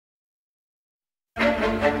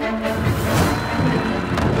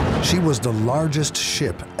She was the largest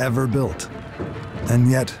ship ever built, and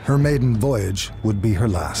yet her maiden voyage would be her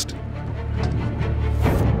last.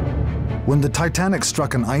 When the Titanic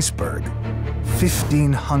struck an iceberg,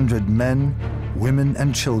 1,500 men, women,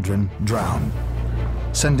 and children drowned,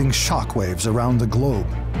 sending shockwaves around the globe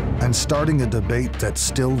and starting a debate that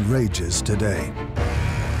still rages today.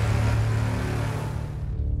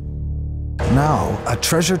 Now, a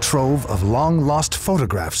treasure trove of long-lost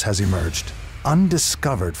photographs has emerged.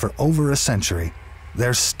 Undiscovered for over a century,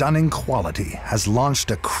 their stunning quality has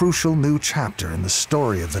launched a crucial new chapter in the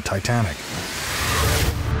story of the Titanic.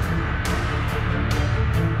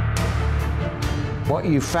 What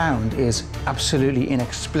you found is absolutely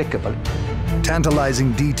inexplicable.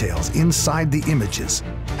 Tantalizing details inside the images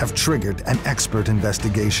have triggered an expert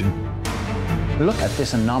investigation. Look at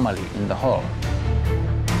this anomaly in the hull.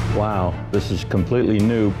 Wow, this is completely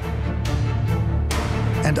new.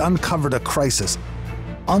 And uncovered a crisis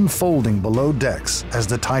unfolding below decks as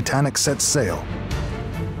the Titanic set sail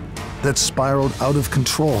that spiraled out of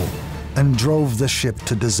control and drove the ship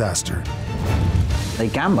to disaster. They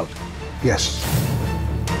gambled. Yes.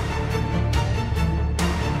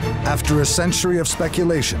 After a century of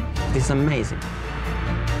speculation, It's amazing.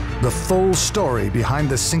 the full story behind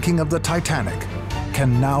the sinking of the Titanic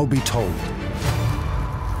can now be told.